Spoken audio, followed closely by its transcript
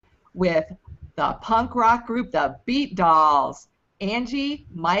with the punk rock group, the Beat Dolls, Angie,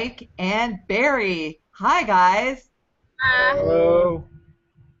 Mike, and Barry. Hi, guys. Hello.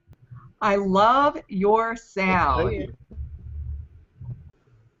 I love your sound. Thank you.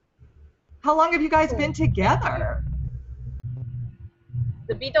 How long have you guys been together?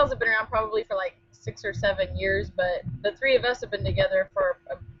 The Beat Dolls have been around probably for like 6 or 7 years, but the three of us have been together for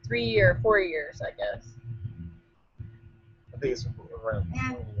 3 or 4 years, I guess. I think it's around.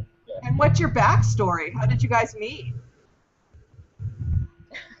 And what's your backstory? How did you guys meet?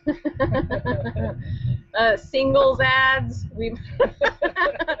 Singles ads. We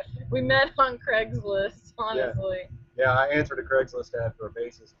we met on Craigslist, honestly. Yeah, I answered a Craigslist ad for a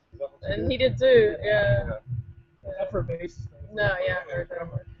bassist. And he did too. Yeah. Not for a bassist. No, yeah.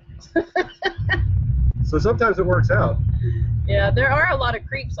 For So sometimes it works out. Yeah, there are a lot of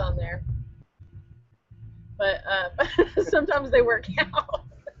creeps on there, but sometimes they work out.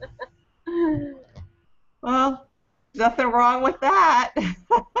 Well, nothing wrong with that.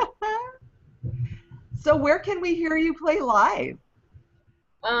 So where can we hear you play live?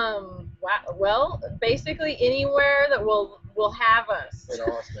 Well, basically anywhere that will have us. In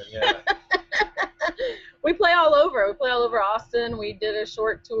Austin, yeah. We play all over. We play all over Austin. We did a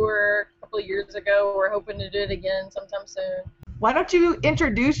short tour a couple of years ago. We're hoping to do it again sometime soon. Why don't you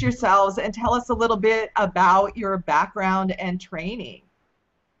introduce yourselves and tell us a little bit about your background and training?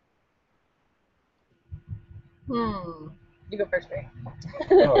 You go first, Ray.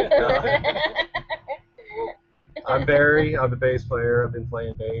 Oh, God. I'm Barry. I'm a bass player. I've been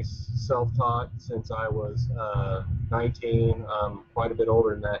playing bass self-taught since I was 19. I'm quite a bit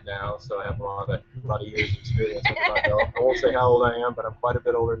older than that now, so I have a lot of years of experience under my belt. I won't say how old I am, but I'm quite a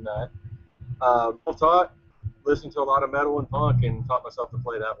bit older than that. Self-taught, listened to a lot of metal and punk, and taught myself to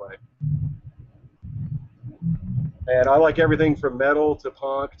play that way. And I like everything from metal to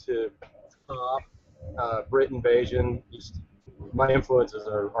punk to pop, Brit Invasion. Just my influences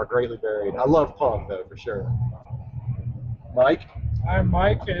are greatly varied. I love punk, though, for sure. Mike? I'm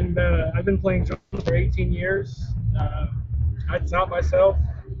Mike, and I've been playing drums for 18 years. I taught myself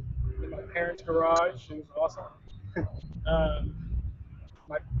in my parents' garage. It was awesome.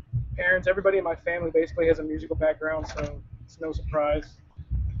 My parents, everybody in my family basically has a musical background, so it's no surprise.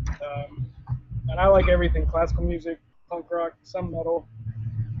 And I like everything, classical music, punk rock, some metal,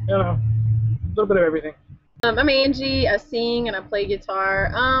 you know, a little bit of everything. I'm Angie. I sing and I play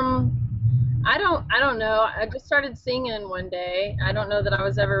guitar. I don't know. I just started singing one day. I don't know that I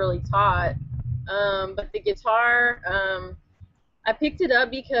was ever really taught. But the guitar, I picked it up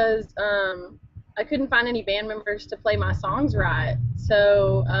because I couldn't find any band members to play my songs right.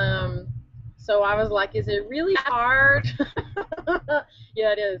 So so I was like, is it really hard?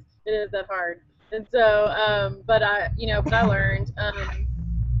 Yeah, it is. It is that hard. And so, but I learned.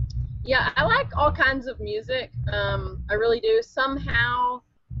 Yeah, I like all kinds of music. I really do. Somehow,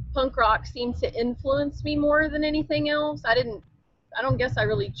 punk rock seems to influence me more than anything else. I don't guess I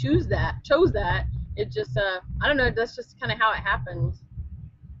really chose that. It just, I don't know, that's just kind of how it happened.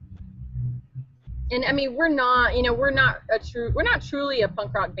 And I mean, we're not truly a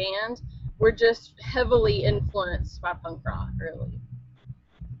punk rock band. We're just heavily influenced by punk rock, really.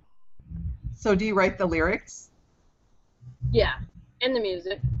 So do you write the lyrics? Yeah, and the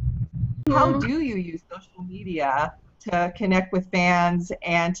music. How do you use social media to connect with fans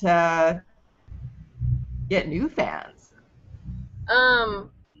and to get new fans? You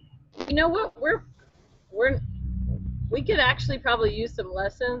know what? We could actually probably use some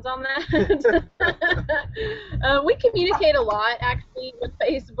lessons on that. We communicate a lot actually with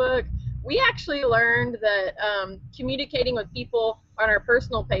Facebook. We actually learned that communicating with people on our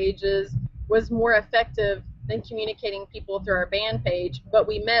personal pages was more effective than communicating people through our band page, but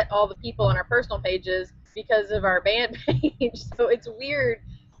we met all the people on our personal pages because of our band page. So it's weird.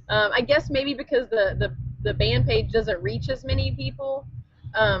 I guess maybe because the band page doesn't reach as many people.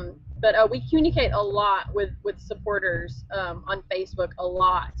 But we communicate a lot with supporters on Facebook, a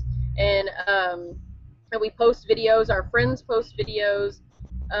lot. And we post videos, our friends post videos.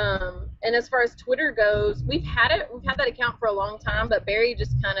 And as far as Twitter goes, we've had that account for a long time, but Barry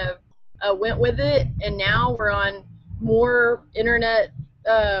just kind of went with it, and now we're on more internet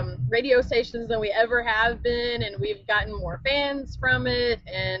radio stations than we ever have been, and we've gotten more fans from it,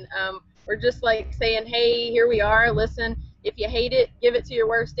 and we're just like saying, hey, here we are, listen, if you hate it, give it to your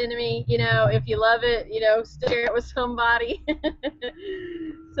worst enemy, you know, if you love it, you know, share it with somebody.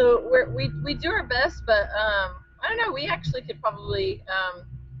 So we do our best, but I don't know, we actually could probably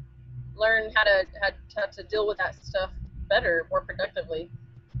learn how to deal with that stuff better, more productively.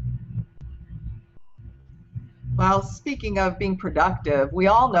 Well, speaking of being productive, we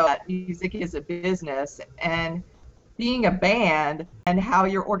all know that music is a business and being a band and how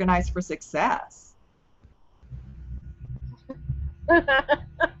you're organized for success.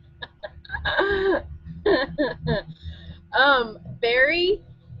 Barry,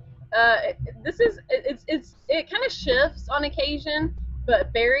 it kind of shifts on occasion,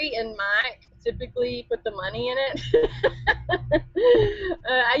 but Barry and Mike typically put the money in it.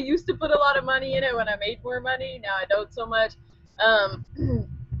 I used to put a lot of money in it when I made more money. Now I don't so much. Um,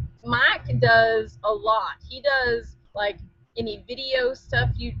 Mike does a lot. He does like any video stuff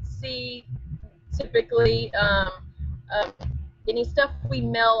you'd see typically. Um, any stuff we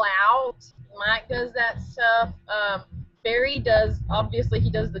mail out, Mike does that stuff. Barry does, obviously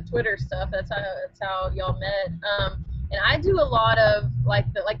he does the Twitter stuff. That's how y'all met. And I do a lot of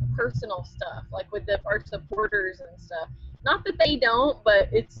like the personal stuff, like with our supporters and stuff. Not that they don't, but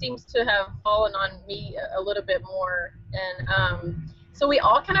it seems to have fallen on me a little bit more. And so we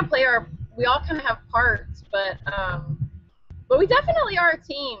all kind of we all kind of have parts, but we definitely are a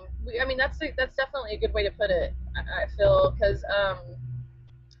team. I mean, that's definitely a good way to put it. I feel, because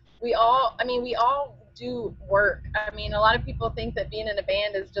we all do work. I mean, a lot of people think that being in a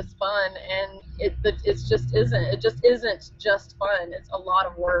band is just fun, and it just isn't. It just isn't just fun. It's a lot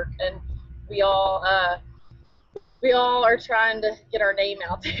of work, and we all are trying to get our name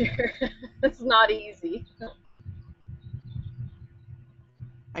out there. It's not easy.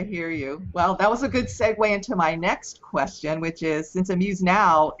 I hear you. Well, that was a good segue into my next question, which is, since Amuse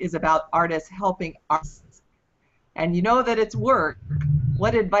Now is about artists helping artists, and you know that it's work,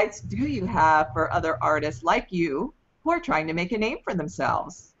 what advice do you have for other artists like you who are trying to make a name for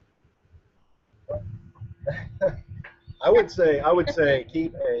themselves? I would say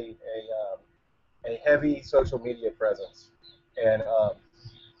keep a heavy social media presence, and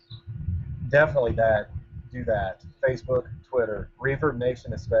definitely do that. Facebook, Twitter, Reverb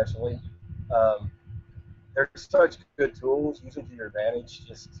Nation especially. They're such good tools. Use them to your advantage.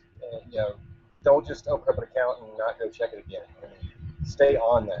 Just don't just open up an account and not go check it again. I mean, stay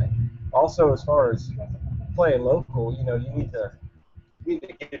on that. Also, as far as playing local, you need to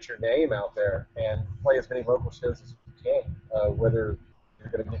get your name out there and play as many local shows as you can, whether you're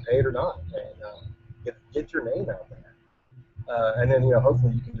going to get paid or not, and get your name out there. And then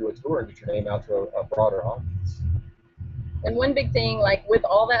hopefully you can do a tour and get your name out to a broader audience. And one big thing, like with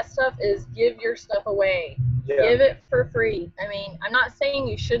all that stuff, is give your stuff away. Yeah. Give it for free. I mean, I'm not saying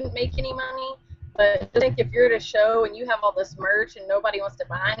you shouldn't make any money, but I think if you're at a show and you have all this merch and nobody wants to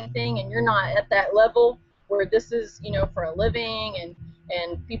buy anything, and you're not at that level where this is, for a living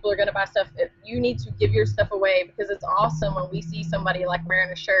and people are going to buy stuff, you need to give your stuff away, because it's awesome when we see somebody like wearing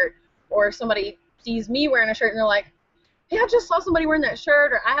a shirt, or somebody sees me wearing a shirt and they're like, hey, I just saw somebody wearing that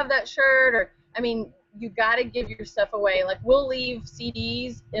shirt, or I have that shirt, or, I mean, you got to give your stuff away. Like, we'll leave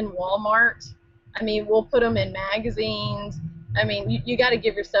CDs in Walmart. I mean, we'll put them in magazines. I mean, you got to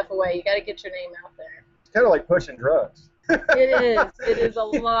give your stuff away. You got to get your name out there. It's kind of like pushing drugs. It is. It is a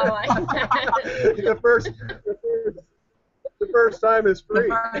lot like that. The first time is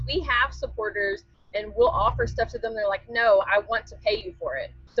free. We have supporters, and we'll offer stuff to them. They're like, no, I want to pay you for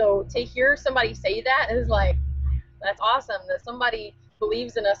it. So to hear somebody say that is like, that's awesome, that somebody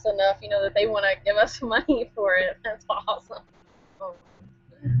believes in us enough, that they want to give us money for it. That's awesome.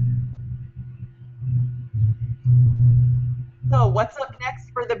 So what's up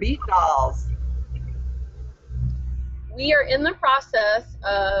next for the Beat Dolls? We are in the process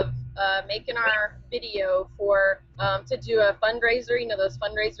of making our video for to do a fundraiser, those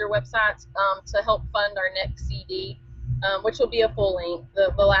fundraiser websites, to help fund our next CD, which will be a full length.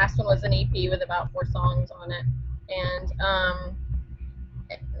 The last one was an EP with about 4 songs on it.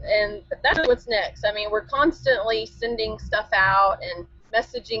 And that's what's next. I mean, we're constantly sending stuff out and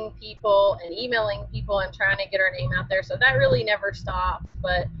messaging people and emailing people and trying to get our name out there. So that really never stops.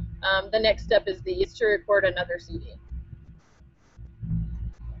 But the next step is to record another CD.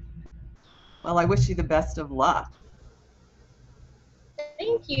 Well, I wish you the best of luck.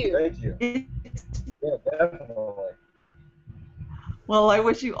 Thank you. Thank you. Yeah, definitely. Well, I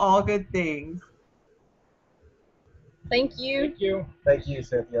wish you all good things. Thank you. Thank you. Thank you,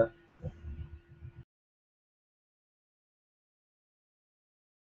 Cynthia.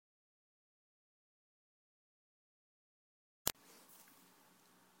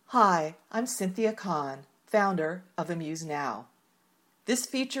 Hi, I'm Cynthia Kahn, founder of Amuse Now. This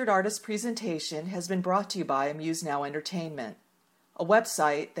featured artist presentation has been brought to you by Amuse Now Entertainment, a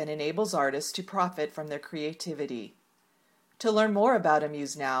website that enables artists to profit from their creativity. To learn more about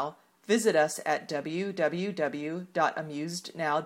Amuse Now, visit us at www.amusednow.com.